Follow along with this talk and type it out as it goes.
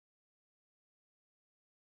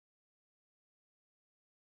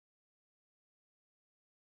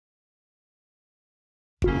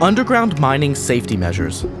Underground mining safety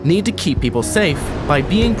measures need to keep people safe by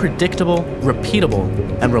being predictable, repeatable,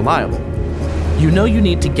 and reliable. You know you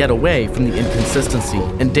need to get away from the inconsistency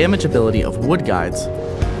and damageability of wood guides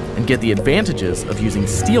and get the advantages of using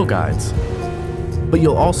steel guides, but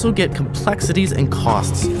you'll also get complexities and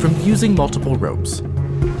costs from using multiple ropes.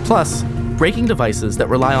 Plus, braking devices that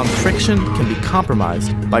rely on friction can be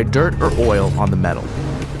compromised by dirt or oil on the metal.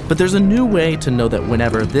 But there's a new way to know that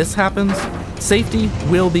whenever this happens, safety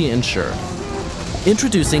will be ensured.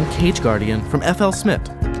 Introducing Cage Guardian from FLSmith,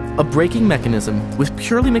 a braking mechanism with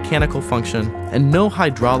purely mechanical function and no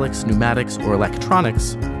hydraulics, pneumatics, or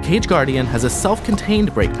electronics. Cage Guardian has a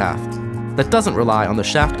self-contained brake path that doesn't rely on the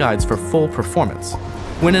shaft guides for full performance.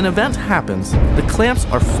 When an event happens, the clamps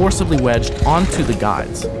are forcibly wedged onto the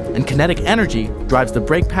guides, and kinetic energy drives the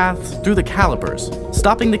brake path through the calipers,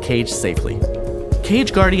 stopping the cage safely.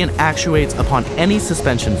 Cage Guardian actuates upon any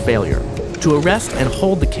suspension failure to arrest and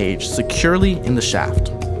hold the cage securely in the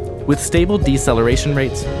shaft. With stable deceleration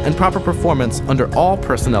rates and proper performance under all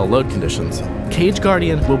personnel load conditions, Cage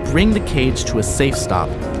Guardian will bring the cage to a safe stop,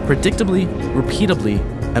 predictably, repeatably,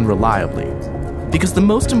 and reliably. Because the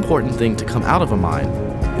most important thing to come out of a mine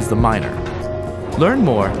is the miner. Learn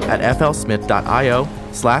more at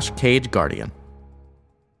flsmith.io/cageguardian.